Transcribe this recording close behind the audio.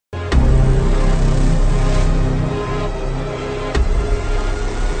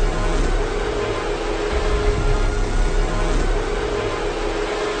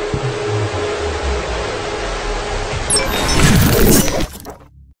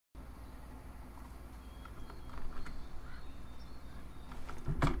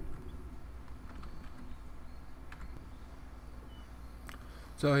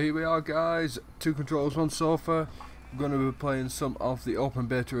So here we are, guys, 2 controllers, 1 sofa. We're going to be playing some of the open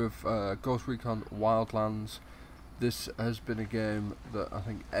beta of Ghost Recon Wildlands. This has been a game that I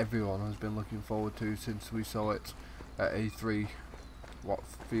think everyone has been looking forward to since we saw it at E3, what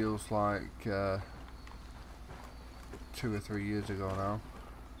feels like 2 or 3 years ago now.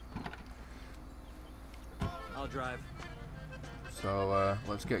 I'll drive. So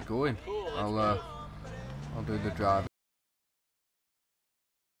let's get going. Cool, I'll do the driving.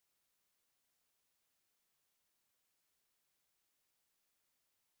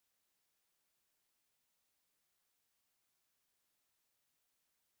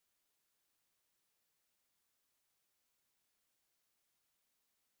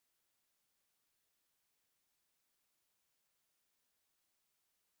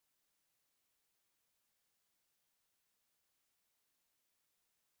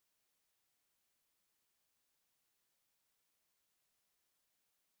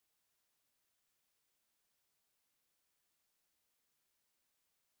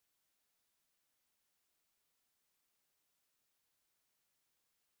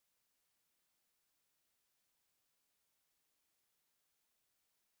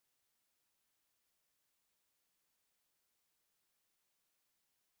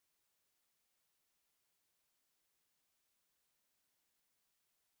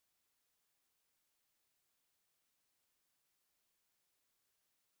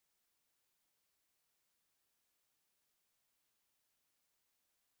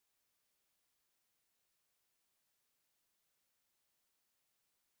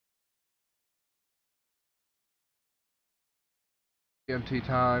 GMT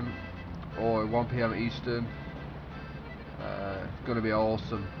time, or 1 PM Eastern. It's going to be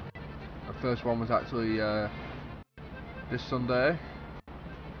awesome. The first one was actually this Sunday,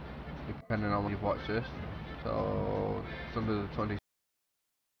 depending on when you've watched this. So Sunday the 20th.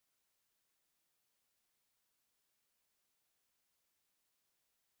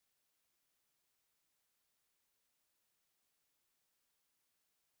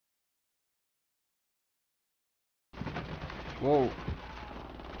 Whoa!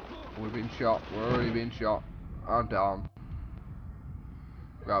 We've been shot. We're already being shot. I'm down.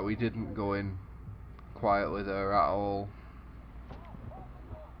 Right, we didn't go in quietly there at all.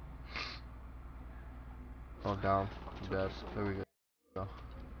 Oh, down. I'm dead. There we go.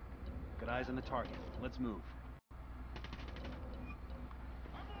 Got eyes on the target. Let's move.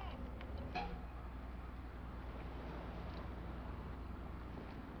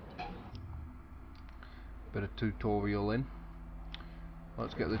 Bit of tutorial in.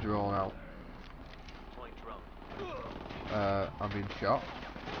 Let's get the drone out. Deploying drone. I'm being shot.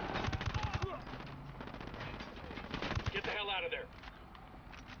 Get the hell out of there.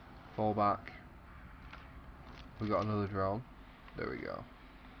 Fall back. We got another drone. There we go.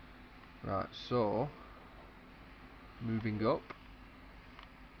 Right, so moving up.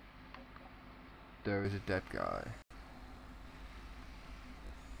 There is a dead guy.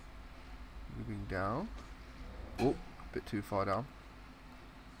 Moving down. Oh, a bit too far down.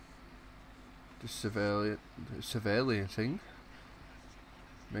 Just surveillancing.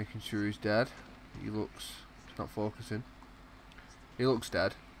 Making sure he's dead. He looks, he's not focusing. He looks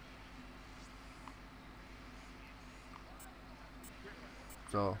dead.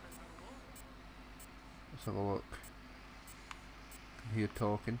 So let's have a look. I can hear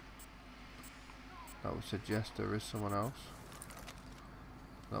talking. That would suggest there is someone else.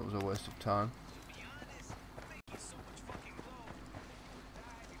 That was a waste of time.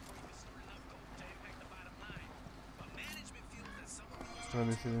 Is there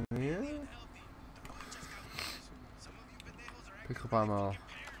anything in here? Pick up ammo.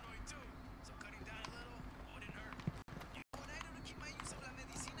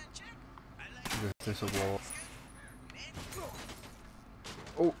 Is this a wall?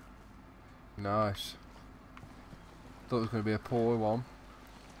 Oh! Nice. Thought it was going to be a poor one.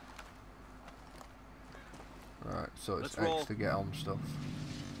 Right, so it's X to get on stuff.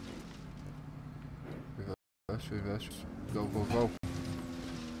 Reverse, reverse. Go, go, go.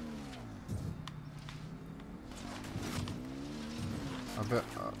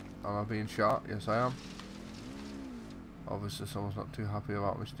 Am I being shot? Yes, I am. Obviously, someone's not too happy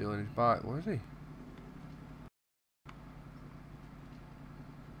about me stealing his bike. Where is he?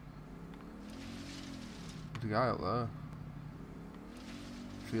 There's a guy up there.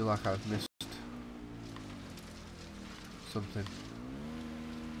 I feel like I've missed something.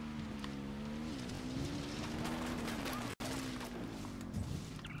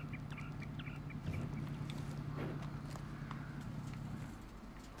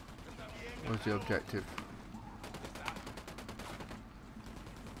 What's the objective?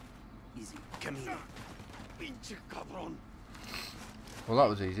 Well, that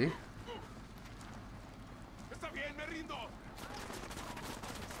was easy.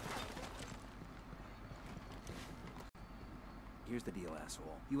 Here's the deal,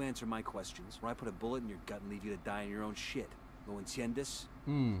 asshole. You answer my questions, or I put a bullet in your gut and leave you to die in your own shit. ¿Lo entiendes?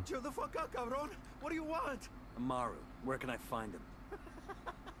 Chill the fuck out, cabron. What do you want? Amaru, where can I find him?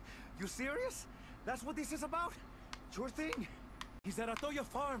 You serious? That's what this is about? Sure thing. He's at Atoya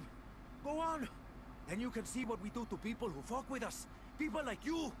Farm. Go on. Then you can see what we do to people who fuck with us. People like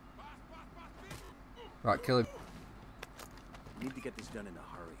you. Right, kill him. We need to get this done in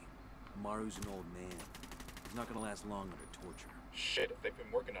a hurry. Amaru's an old man. He's not gonna last long under torture. Shit, if they've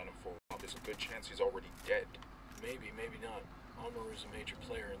been working on him for a while, there's a good chance he's already dead. Maybe, maybe not. Amaru's a major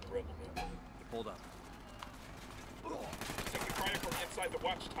player in the rebel movement. Hold up. Taking fire from inside the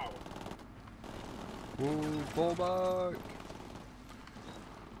watchtower. Whoa, fall back.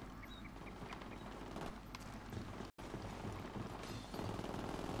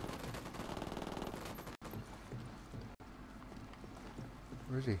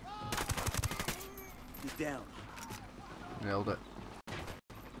 Where is he? He's down. Nailed it.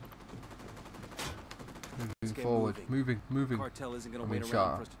 Let's Moving get forward. Moving. The cartel isn't gonna I wait mean, around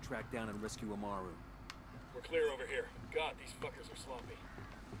shot. for us to track down and rescue Amaru. We're clear over here. God, these fuckers are sloppy.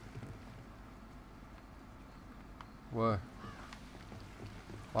 Where?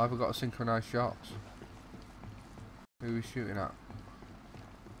 Why have we got to synchronise shots? Who are we shooting at?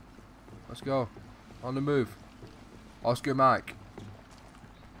 Let's go. On the move. Oscar Mike.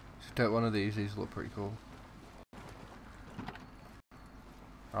 Should take one of these. These look pretty cool.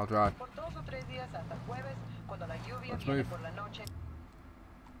 I'll drive. Let's move.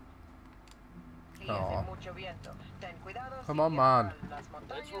 Oh. Come on, man.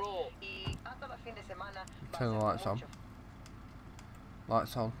 Let's roll. Turn the lights on.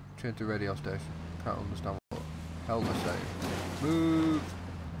 Lights on. Change to radio station. Can't understand what the hell they're saying. Move.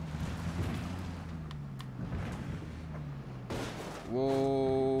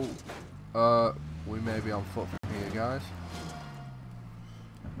 Whoa. We may be on foot from here, guys.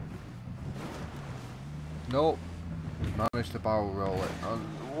 Nope. Managed to barrel roll it. And,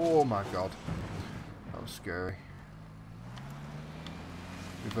 oh my god. That was scary.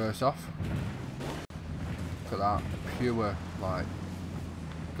 Reverse off. For that pure, like,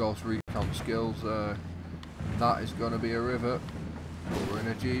 Ghost Recon skills there. That is going to be a rivet. But we're in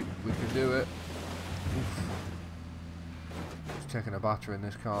a Jeep. We can do it. Oof. Just taking a batter in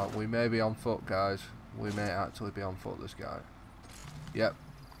this car. We may be on foot, guys. We may actually be on foot, this guy. Yep.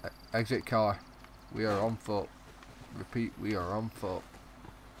 Exit car. We are on foot. Repeat, we are on foot.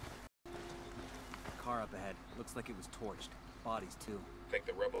 Car up ahead. Looks like it was torched. Bodies too. Think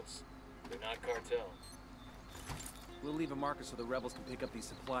the rebels? They're not cartel. We'll leave a marker so the rebels can pick up these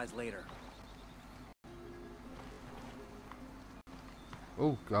supplies later.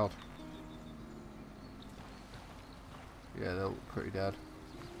 Oh god. Yeah, they look pretty dead.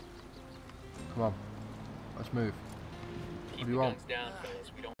 Come on. Let's move. Keep What do you the want? guns down,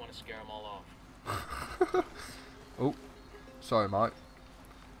 fellas. We don't want to scare them all off. Oh, sorry, Mike.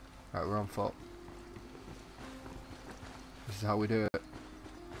 Right, we're on foot. This is how we do it.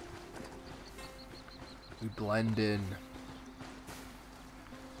 We blend in.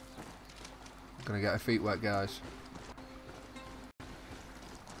 Gonna get our feet wet, guys.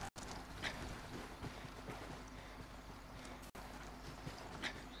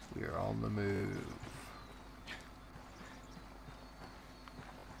 We are on the move.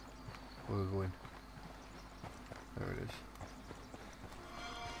 Where are we going? There it is.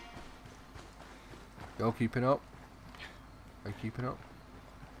 Y'all keeping up? Are you keeping up?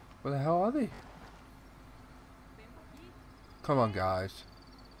 Where the hell are they? Come on, guys.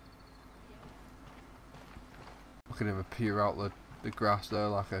 Look at him appear out the grass there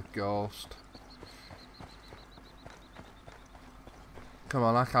like a ghost. Come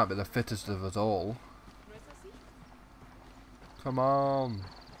on, I can't be the fittest of us all. Come on.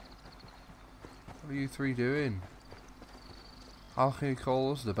 What are you three doing? How can you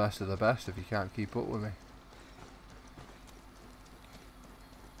call us the best of the best if you can't keep up with me?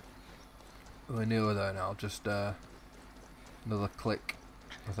 We're nearly there now, just another click,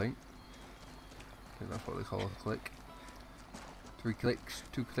 I think. I think that's what they call a click. 3 clicks,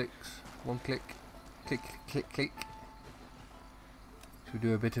 2 clicks, 1 click, click, click, click. So we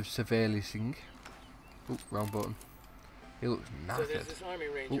do a bit of surveilling. Oh, wrong button. He looks knackered. So there's this army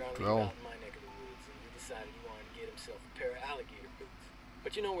ranger on leave roll. out in my neck of the woods, and he decided he wanted to get himself a pair of alligator boots.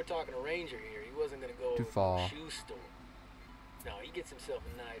 But you know, we're talking a ranger here. He wasn't going to go Too to far. a shoe store. No, he gets himself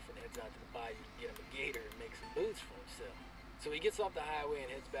a knife and heads out to the bayou to get him a gator and make some boots for himself. So he gets off the highway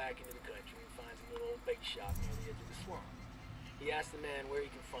and heads back into the country and finds a little old bait shop near the edge of the swamp. He asks the man where he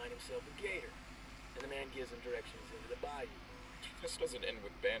can find himself a gator, and the man gives him directions into the bayou. This doesn't end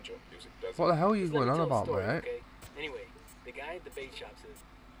with banjo music, does it? What the hell are you Just let going me on tell the about, story, mate? okay? Anyway, the guy at the bait shop says,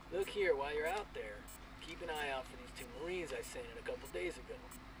 "Look here, while you're out there, keep an eye out for these two Marines I sent in a couple days ago.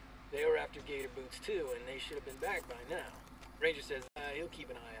 They were after gator boots too, and they should have been back by now." Ranger says he'll keep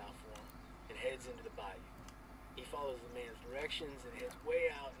an eye out for them, and heads into the bayou. He follows the man's directions and heads way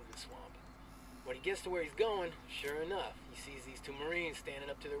out into the swamp. When he gets to where he's going, sure enough, he sees these two Marines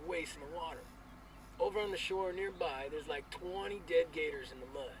standing up to their waists in the water. Over on the shore nearby, there's like 20 dead gators in the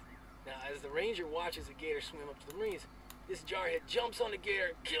mud. Now, as the ranger watches the gator swim up to the Marines, this jarhead jumps on the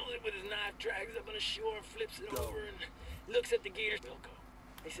gator, kills it with his knife, drags it up on the shore, flips it over, and looks at the gator's Bilko.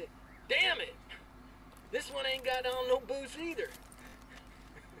 He said, "Damn it! This one ain't got on no boots either."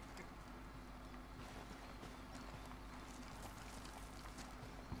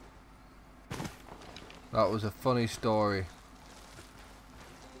 That was a funny story.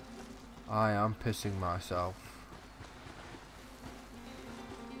 I am pissing myself.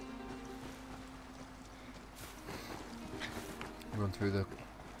 Run through the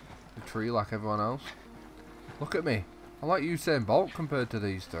tree like everyone else. Look at me. I'm like Usain Bolt compared to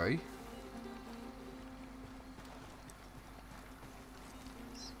these three.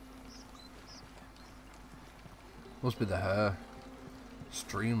 Must be the hair.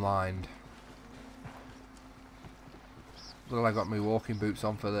 Streamlined. Look like I got my walking boots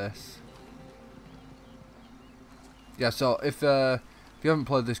on for this. Yeah, so if you haven't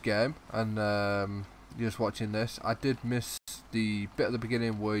played this game and you're just watching this, I did miss the bit at the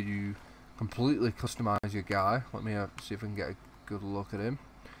beginning where you completely customise your guy. Let me see if I can get a good look at him.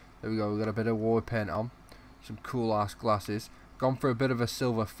 There we go, we got a bit of war paint on, some cool ass glasses. Gone for a bit of a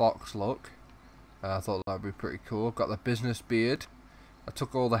silver fox look. I thought that would be pretty cool. Got the business beard. I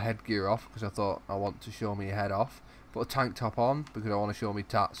took all the headgear off because I thought I want to show me head off. Put a tank top on because I want to show me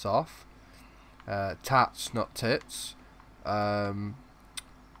tats off. Tats, not tits.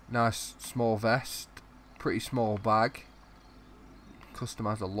 Nice small vest. Pretty small bag.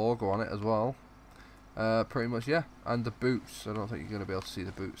 Customised a logo on it as well. Pretty much, yeah. And the boots. I don't think you're going to be able to see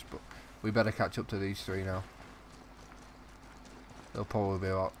the boots, but we better catch up to these three now. They'll probably be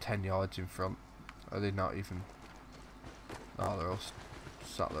about 10 yards in front. Are they not even? Oh, they're all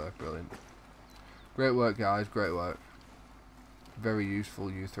sat there. Brilliant. Great work, guys. Great work. Very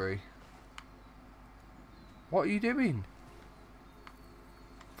useful, you three. What are you doing?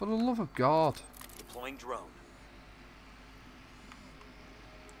 For the love of God. Deploying drone.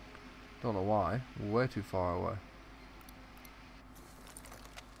 Don't know why. We're way too far away.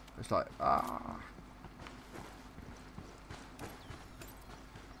 It's like, ah.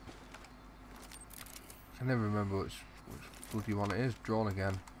 I never remember which bloody one it is. Drone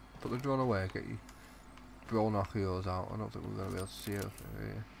again. Put the drone away, get you drone knockers out. I don't think we're going to be able to see it from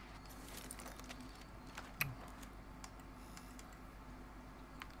here.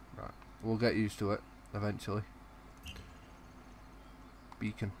 Right, we'll get used to it eventually.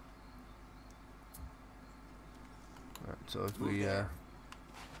 Beacon. Right, so if we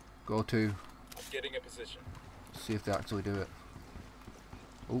go to Getting a position. see if they actually do it.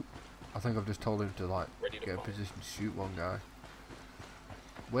 Oh, I think I've just told him to like Ready to get in fire. position to shoot one guy.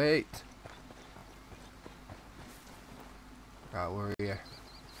 Wait. Right, we're here.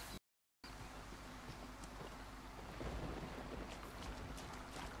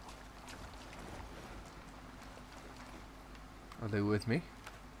 Are they with me?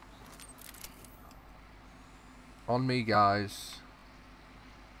 On me, guys.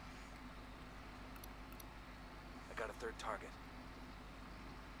 I got a third target.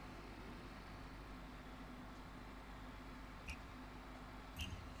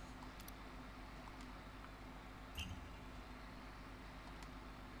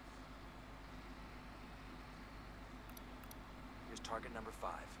 Here's target number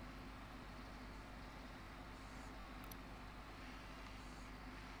 5.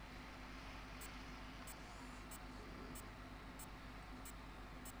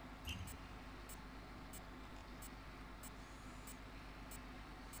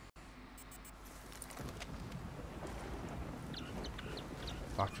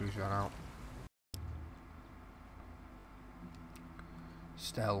 Batteries ran out.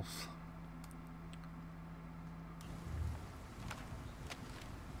 Stealth.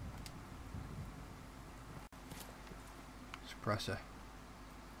 Suppressor.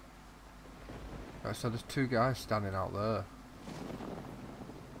 Right, so there's two guys standing out there.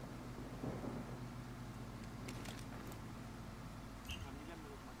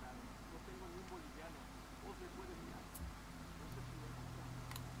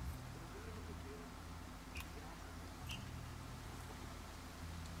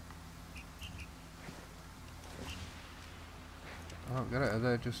 I don't get it. Are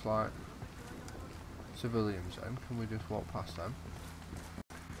they just like civilians then? Can we just walk past them?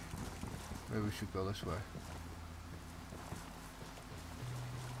 Maybe we should go this way.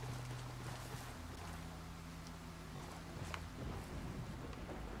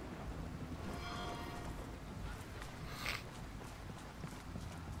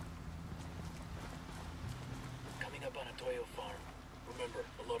 Coming up on a Toyo farm. Remember,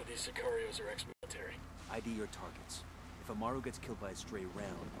 a lot of these Sicarios are ex-military. ID your targets. If Amaru gets killed by a stray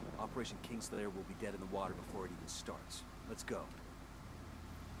round, Operation Kingslayer will be dead in the water before it even starts. Let's go.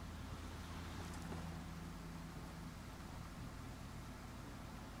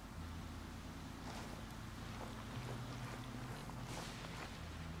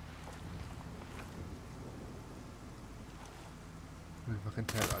 Maybe if I can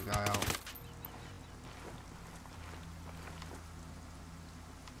take that guy out.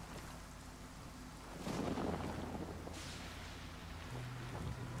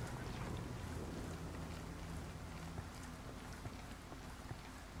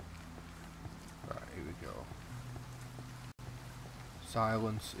 Right, here we go.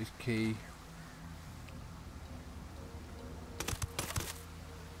 Silence is key.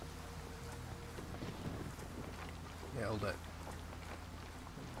 Nailed it.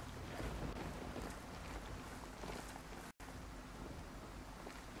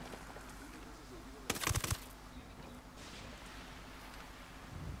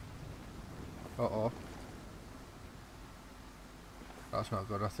 Uh-oh. That's not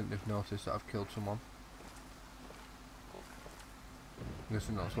good. I think they've noticed that I've killed someone. I'm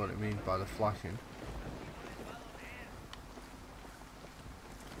guessing that's what it means by the flashing.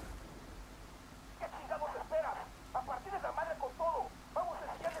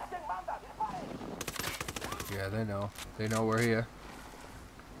 Yeah, they know. They know we're here.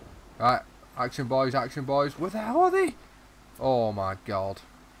 Right. Action boys, action boys. Where the hell are they? Oh my god.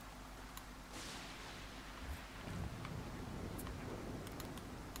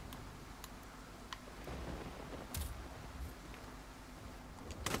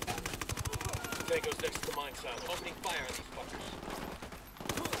 Tango's next to the mine silo. Opening fire on these fuckers.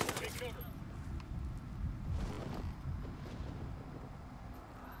 Take cover.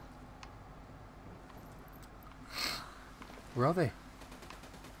 Where are they?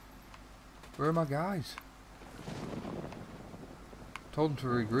 Where are my guys? Told them to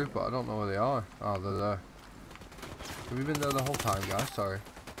regroup, but I don't know where they are. Oh, they're there. Have you been there the whole time, guys? Sorry.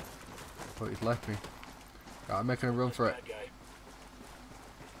 But he's left me. Right, I'm making a run for it.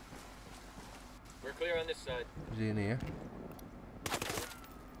 We're clear on this side. Is he in here?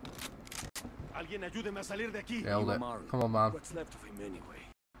 Alguien ayúdeme a salir de aquí. Nailed it. Amaru. Come on, man. What's left of him anyway?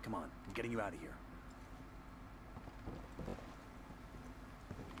 Come on, I'm getting you out of here.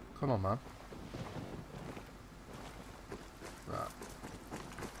 Come on, man. Right.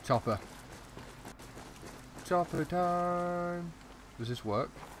 Chopper. Chopper time. Does this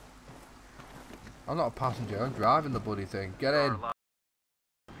work? I'm not a passenger. I'm driving the bloody thing. Get in.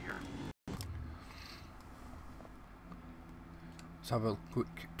 Let's have a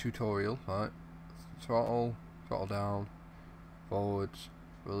quick tutorial. Right. Throttle. Throttle down. Forwards.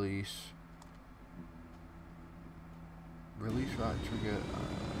 Release. Release right trigger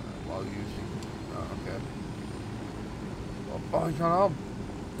while using. Okay. Oh, he's not on.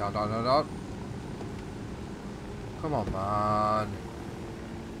 Down, down, down, down. Come on, man.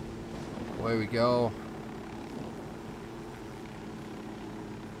 Away we go.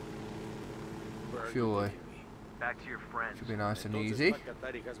 Fuel. Back to your friends. Should be nice and easy.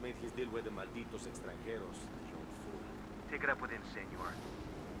 Has made his deal with the malditos extranjeros. Take it up with him, senor.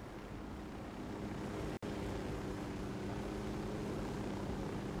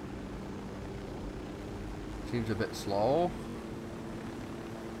 Seems a bit slow.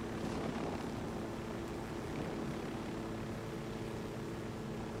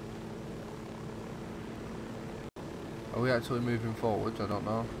 Are we actually moving forwards? I don't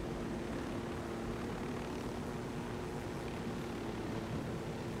know.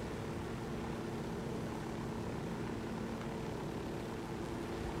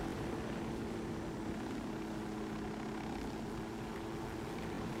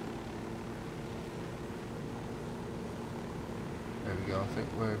 There we go, I think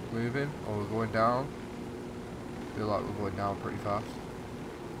we're moving, or we're going down. I feel like we're going down pretty fast.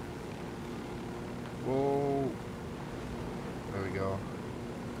 Whoa. There we go.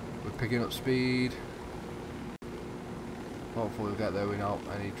 We're picking up speed. Hopefully we'll get there without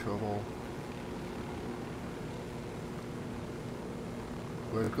any trouble.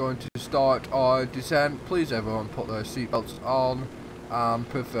 We're going to start our descent. Please everyone put their seatbelts on and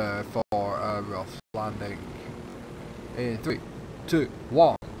prepare for a rough landing. In 3, 2,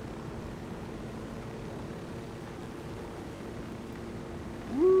 1.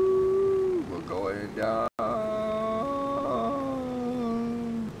 Woo! We're going down.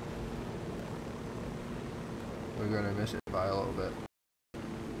 We're gonna miss it by a little bit.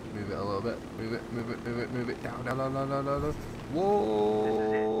 Move it a little bit. Move it. Move it. Move it. Move it. Down. Down. Down. Down. Down. Down.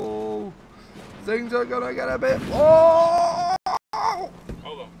 Whoa! Things are gonna get a bit. Whoa!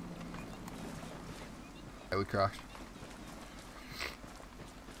 Hold on. Yeah, we crashed.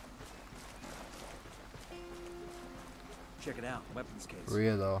 Check it out. Weapons case. We're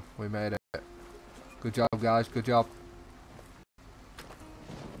here though. We made it. Good job, guys. Good job.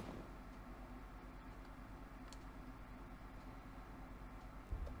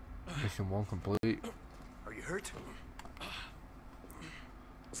 Mission 1 complete. Are you hurt?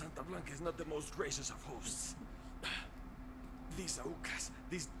 Santa Blanca is not the most gracious of hosts. These Aucas,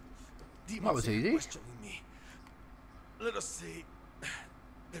 these demons That was are easy. questioning me. Let us say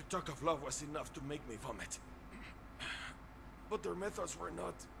their talk of love was enough to make me vomit. But their methods were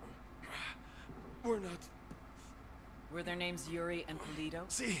not. Were their names Yuri and Polito?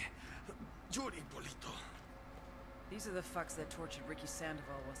 See, Yuri Polito. These are the fucks that tortured Ricky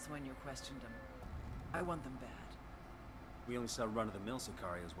Sandoval while Sueño questioned him. I want them bad. We only saw run-of-the-mill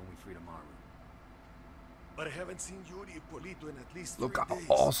Sicarios when we freed Amaru. But I haven't seen Yuri and Polito in at least Look 3 how days.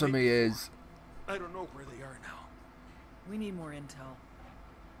 awesome he is. I don't know where they are now. We need more intel.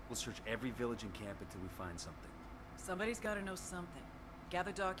 We'll search every village and camp until we find something. Somebody's gotta know something.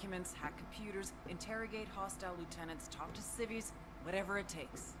 Gather documents, hack computers, interrogate hostile lieutenants, talk to civvies, whatever it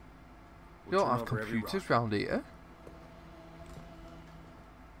takes. You don't turn have over every computers rock. round here.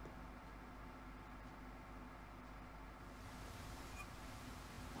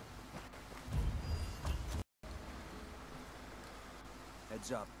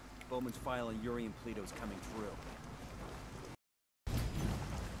 Heads up. Bowman's file on Yuri and Polito's coming through.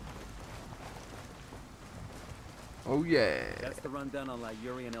 Oh yeah. That's the rundown on La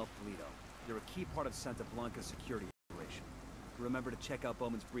Yuri and El Polito. They're a key part of Santa Blanca's security operation. Remember to check out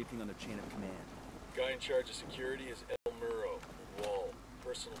Bowman's briefing on their chain of command. Guy in charge of security is El Muro, Wall,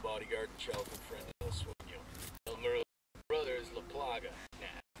 personal bodyguard and childhood friend of El Sueño. El Muro's brother is La Plaga,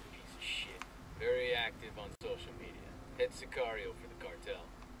 piece of shit. Very active on social media. Head Sicario for the cartel.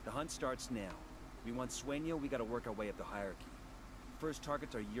 The hunt starts now. We want Sueño, we gotta work our way up the hierarchy. First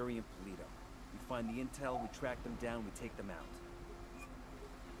targets are Yuri and Polito. We find the intel, we track them down, we take them out.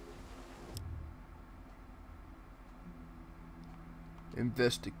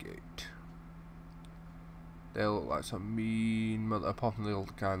 Investigate. They look like some mean mother. Apart from the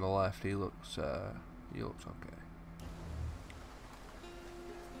old guy on the left, he looks okay.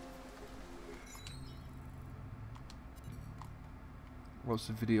 What's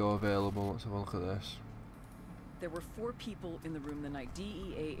the video available? Let's have a look at this. There were 4 people in the room the night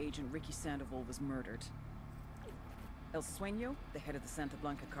DEA agent Ricky Sandoval was murdered. El Sueño, the head of the Santa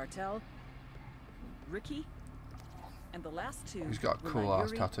Blanca cartel, Ricky, and the last 2 He's got a were cool La ass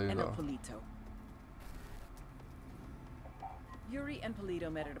Yuri tattoo and El though. Polito. Yuri and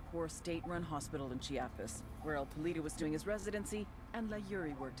Polito met at a poor state-run hospital in Chiapas, where El Polito was doing his residency and La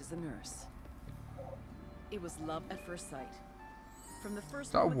Yuri worked as a nurse. It was love at first sight. From the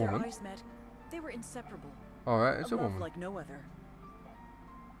first that a moment their woman? eyes met, they were inseparable. Alright, it's a love woman. like no other.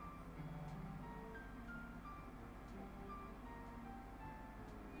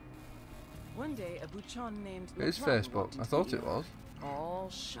 One day, a buchon named It's La Plaga Facebook. walked I into thought the it ER, was. all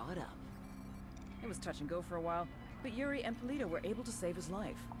shot up. It was touch and go for a while, but Yuri and Polito were able to save his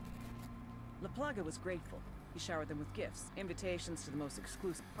life. La Plaga was grateful. He showered them with gifts, invitations to the most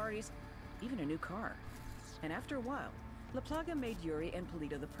exclusive parties, even a new car. And after a while, La Plaga made Yuri and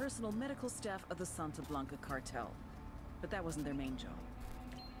Polito the personal medical staff of the Santa Blanca cartel. But that wasn't their main job.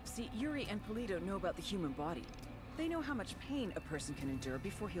 See, Yuri and Polito know about the human body. They know how much pain a person can endure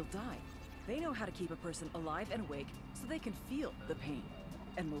before he'll die. They know how to keep a person alive and awake so they can feel the pain.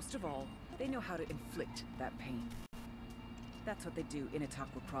 And most of all, they know how to inflict that pain. That's what they do in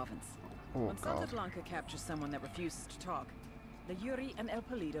Itaqua province. Oh When Santa god. Blanca captures someone that refuses to talk, the Yuri and El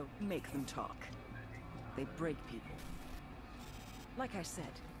Polito make them talk. They break people. Like I said,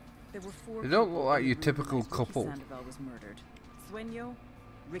 there were 4 They don't people look like in the your room typical when Ricky couple. Sandoval was murdered. Sueño,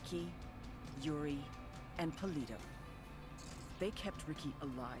 Ricky, Yuri, and Polito. They kept Ricky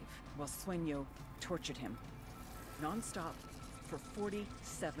alive while Sueño tortured him. Non-stop for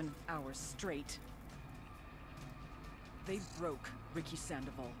 47 hours straight. They broke Ricky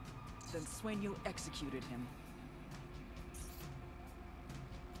Sandoval. Then Sueño executed him.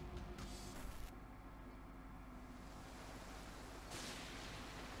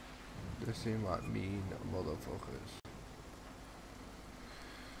 They seem like mean motherfuckers.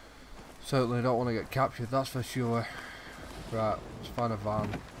 Certainly don't want to get captured, that's for sure. Right, let's find a van.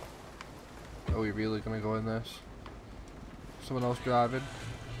 Are we really going to go in this? Someone else driving?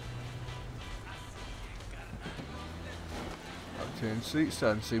 Change seats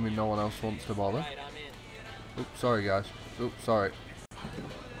then, assuming no one else wants to bother. Right, I'm in. Oops, sorry guys. Oops, sorry.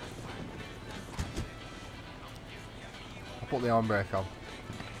 I put the handbrake on.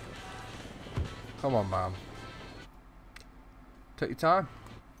 Come on, man. Take your time.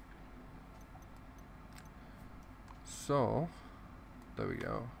 So, there we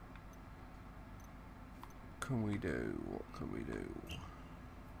go. Can we do? What can we do?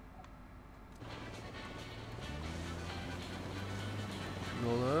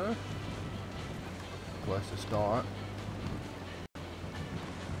 Go there. Place to start.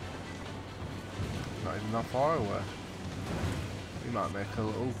 Not even that far away. We might make a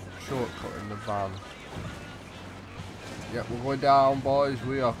little shortcut in the van. Yep, we're going down, boys.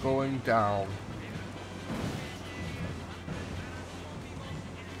 We are going down.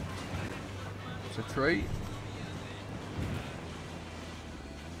 It's a tree.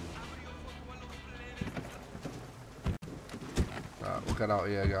 Right, we'll get out of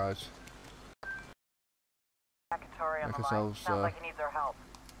here, guys. Make ourselves. Sounds like he needs our help.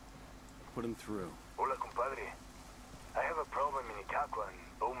 Put him through. Hola, compadre. I have a problem in Itaqua,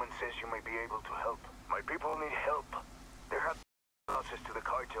 and Bowman says you may be able to help. My people need help. There have losses to the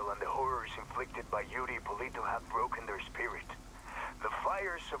cartel, and the horrors inflicted by Yuri and Polito have broken their spirit. The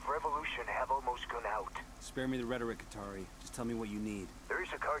fires of revolution have almost gone out. Spare me the rhetoric, Atari. Just tell me what you need. There is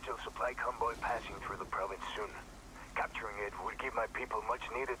a cartel supply convoy passing through the province soon. Capturing it would give my people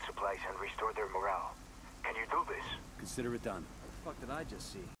much-needed supplies and restore their morale. Can you do this? Consider it done. What the fuck did I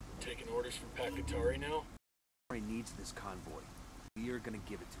just see? Taking orders from Pakatari now? He needs this convoy. We are gonna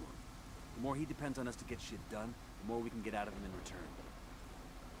give it to him. The more he depends on us to get shit done, the more we can get out of him in return.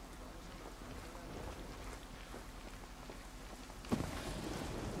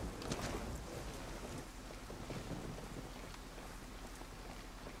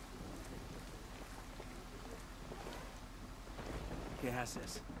 ¿Qué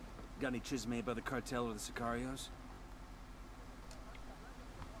haces? Got any chisme by the cartel or the Sicarios?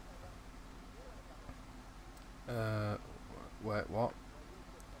 Wait, what?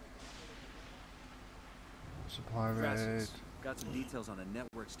 Supply raid. Crassus, got some details on a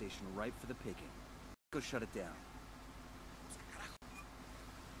network station ripe for the picking. Go shut it down.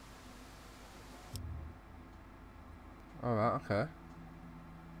 Alright, okay.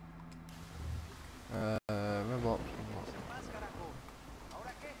 What?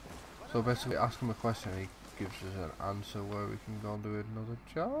 So basically ask him a question and he gives us an answer where we can go and do another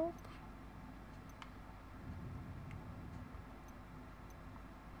job?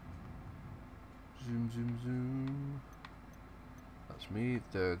 Zoom, zoom, zoom. That's me,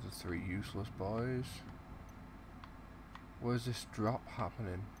 they're the three useless boys. Where's this drop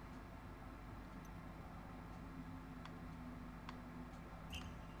happening?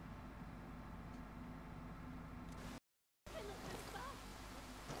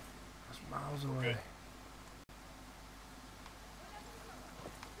 That's miles away.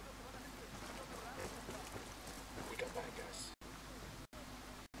 We got bad guys.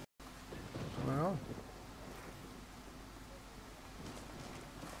 What's going on?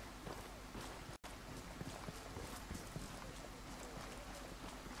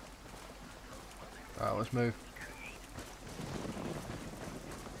 Alright, let's move.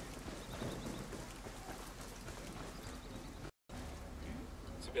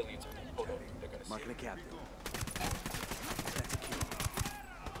 Civilians, hold on. They're gonna see Marking a it. captain. That's a kill.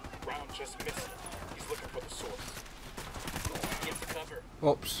 Round just missed him. He's looking for the source. Get the cover.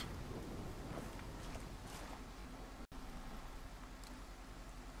 Oops.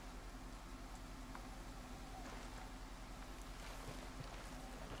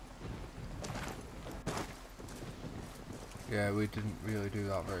 Yeah, we didn't really do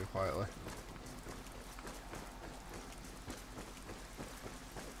that very quietly.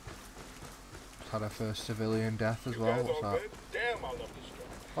 Just had our first civilian death as well. You guys What's all that? good? Damn, I love this job.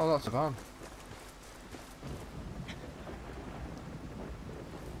 Oh, that's a van.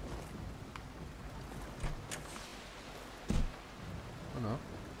 Oh no.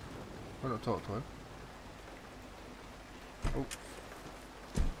 Why not talk to him? Oh.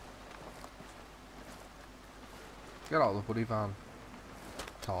 Get out of the bloody van.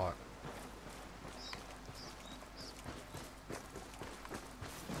 Tart.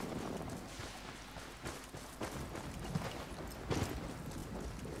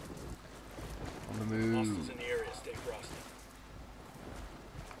 On the move. Hostiles in the area, stay frosty.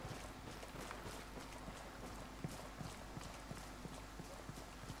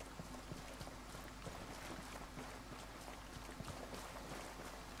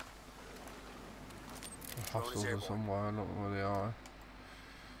 Hostels are somewhere, I don't know where they are.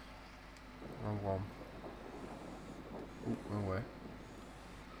 Wrong one. Oop, wrong way.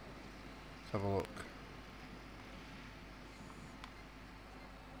 Let's have a look.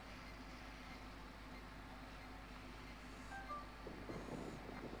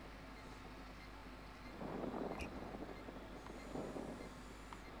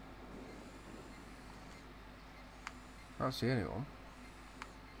 Can't see anyone.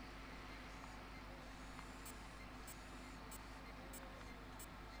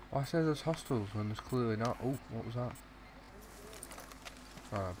 Why says there's hostels when there's clearly not? Oh, what was that?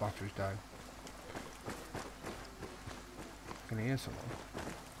 Oh, battery's down. I can hear someone.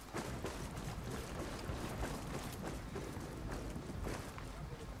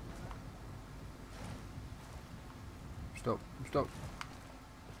 Stop, stop.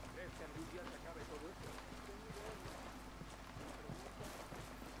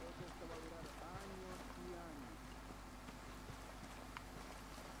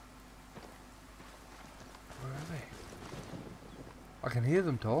 Where are they? I can hear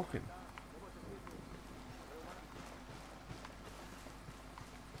them talking.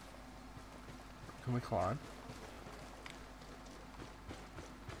 Can we climb?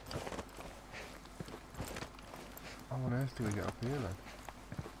 How on earth do we get up here then?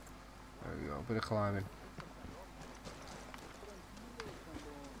 There we go, a bit of climbing.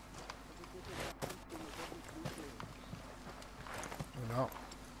 No.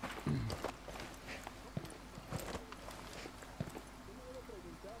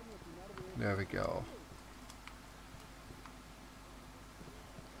 There we go.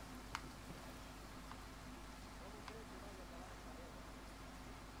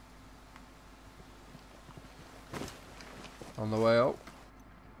 On the way up.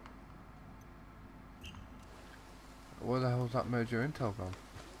 Where the hell's that merger intel gone?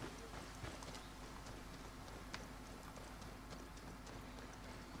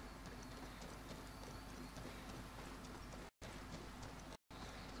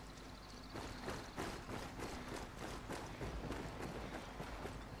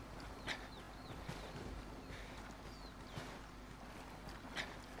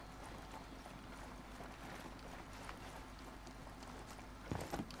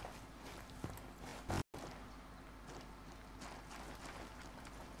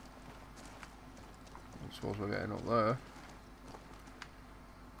 I suppose we're getting up there.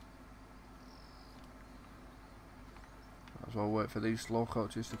 Might as well wait for these slow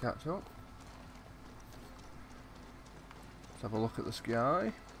coaches to catch up. Let's have a look at the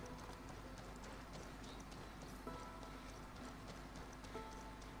sky.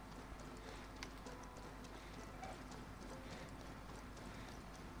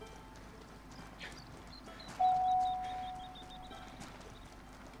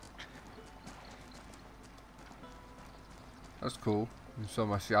 That's cool. You saw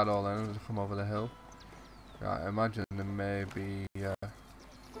my shadow then as I come over the hill. Right, I imagine there may be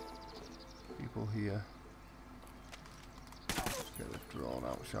people here. Let's get the drone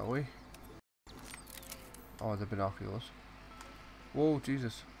out, shall we? Oh, the binoculars. Whoa,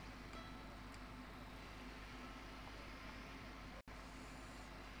 Jesus.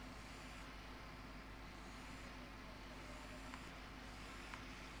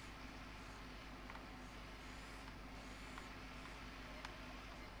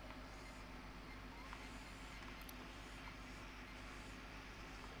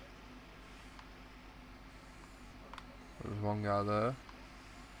 There's one guy there.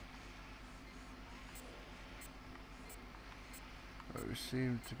 It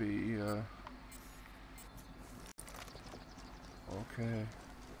seemed to be okay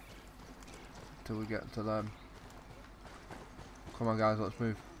till we get to them. Come on guys, let's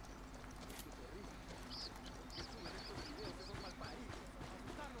move.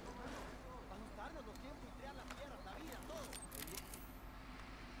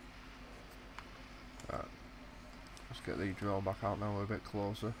 Right. Let's get the drone back out now, we're a bit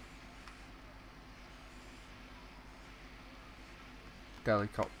closer.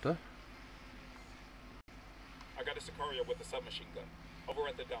 Helicopter. I got a Sicario with a submachine gun. Over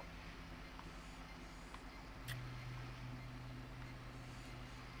at the dump.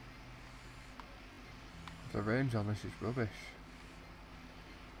 The range on this is rubbish.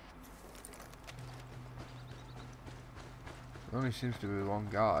 There only seems to be one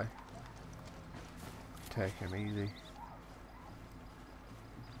guy. Take him easy.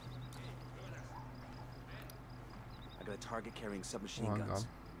 I got a target carrying submachine Oh, hang guns. on.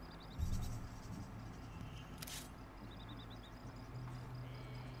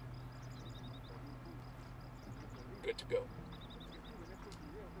 Good to go.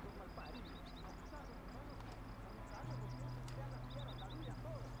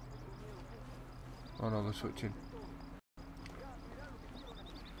 Oh no, they're switching.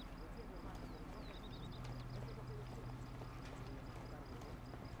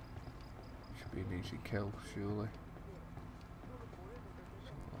 Should be an easy kill, surely.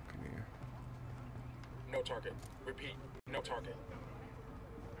 Something like in here. No target. Repeat, no target.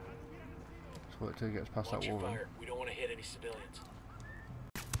 Let's wait till he gets past Watch that your woman. fire. We don't want to hit any civilians.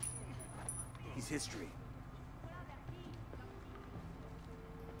 He's history.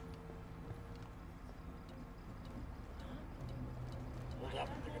 Hold up.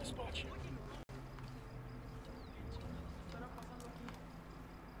 They're gonna spot you.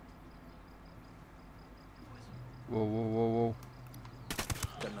 Whoa, whoa, whoa, whoa.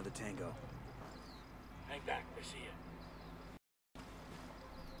 Got another tango. Hang back. They see you.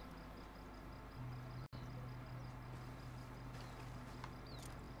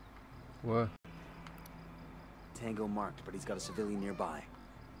 Where? Tango marked, but he's got a civilian nearby.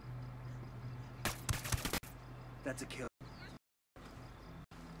 That's a kill.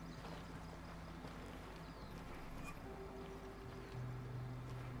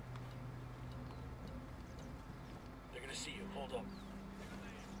 They're gonna see you. Hold up.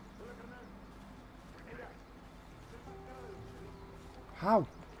 How?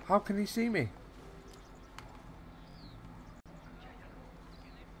 How can he see me?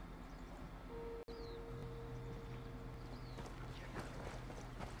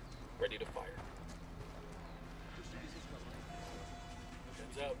 Ready to fire.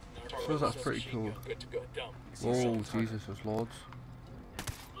 Guns up. Narco So that's has a pretty machine cool. gun. Good to go. Dump. Whoa, Jesus, there's loads.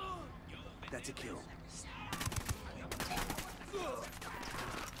 That's a kill.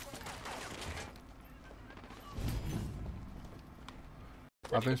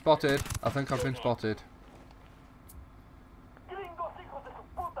 I've been spotted. I think I've been spotted.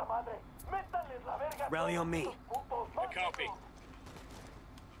 Rally on me. I copy.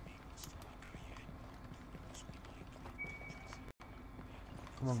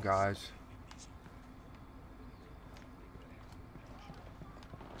 Come on, guys.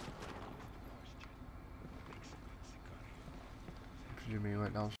 I presume he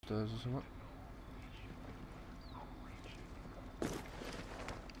went downstairs or something.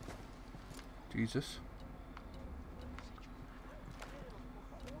 Jesus.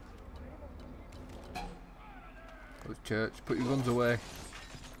 It's church. Put your guns away.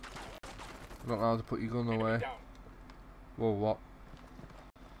 I don't know how to put your gun away. Down. Whoa, what?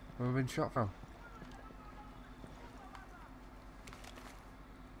 Where have I been shot from?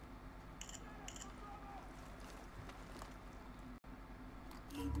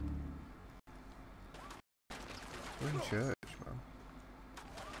 We're in church, man.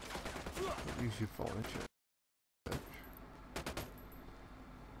 You should fall in church.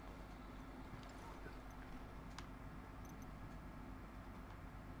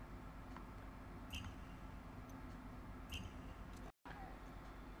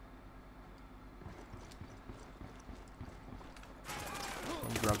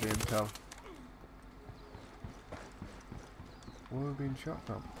 Grab the intel. Where are we being shot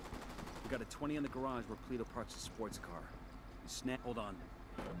from? We got a 20 in the garage where Polito parks his sports car. Hold on.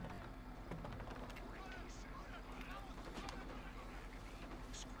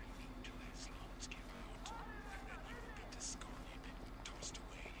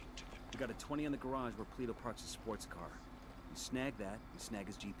 We got a 20 in the garage where Polito parks his sports car. You snag that, you snag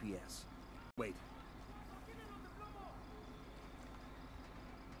his GPS. Wait.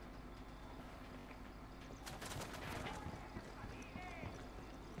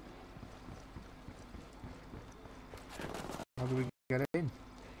 How do we get in?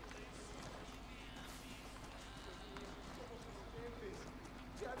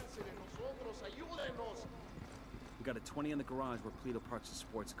 We got a 20 in the garage where Polito parks his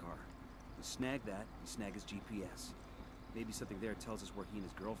sports car. You snag that, you snag his GPS. Maybe something there tells us where he and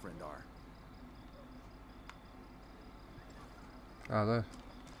his girlfriend are. Ah, there.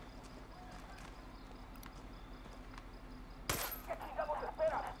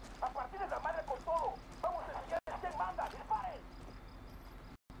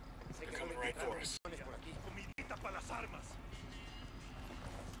 They're coming right for us.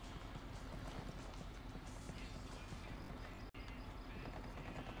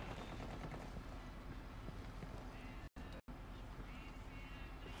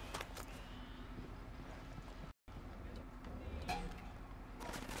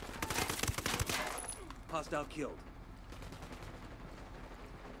 Hostile killed.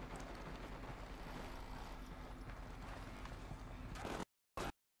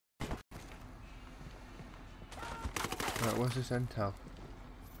 Right, where's this intel?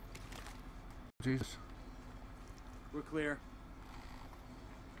 Jesus. We're clear.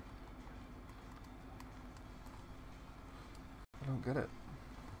 don't get it.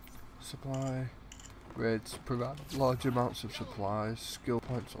 Supply raids provide large amounts of supplies. Skill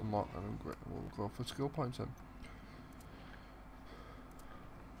points unlocked, and we'll go for skill points then.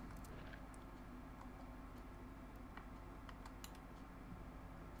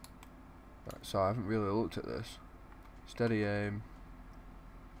 Right, so I haven't really looked at this. Steady aim.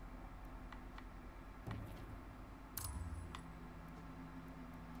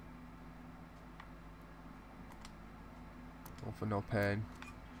 All for no pain.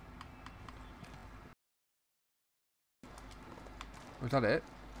 Was that it?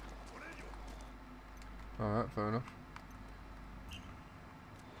 Alright, fair enough.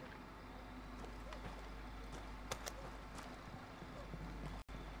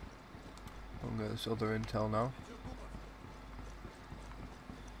 I'll get this other intel now.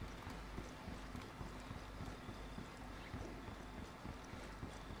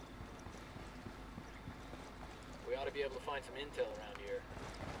 We ought to be able to find some intel around here.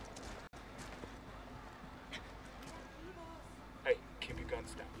 Hey, keep your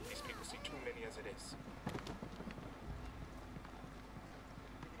guns down. These people see too many as it is.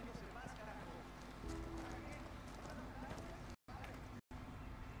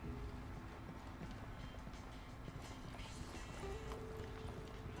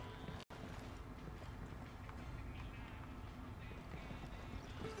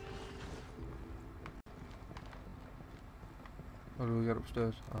 How do we get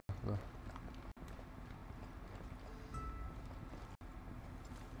upstairs? Ah, there.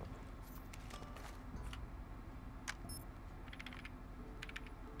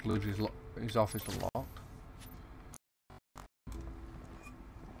 Blues his office unlocked.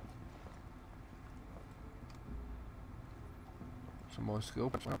 Some more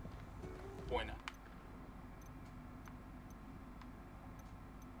skill points. Buena.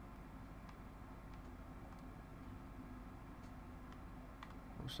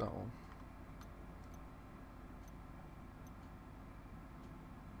 What's that one?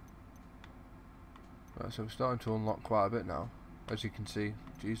 Right, so we're starting to unlock quite a bit now. As you can see,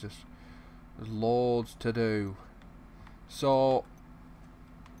 Jesus, there's loads to do. So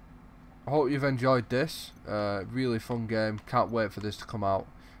I hope you've enjoyed this. Really fun game. Can't wait for this to come out.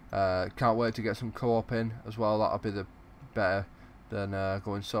 Can't wait to get some co-op in as well. That'll be the better than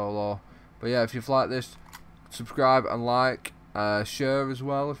going solo. But yeah, if you've liked this, subscribe and like, share as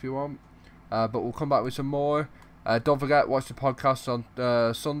well if you want. But we'll come back with some more. Don't forget, watch the podcast on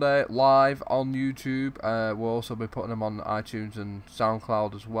Sunday live on YouTube. We'll also be putting them on iTunes and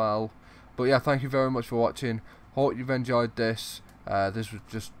SoundCloud as well. But yeah, thank you very much for watching. Hope you've enjoyed this. This was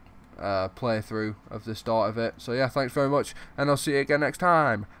just a playthrough of the start of it. So yeah, thanks very much, and I'll see you again next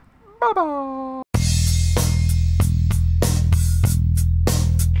time. Bye bye.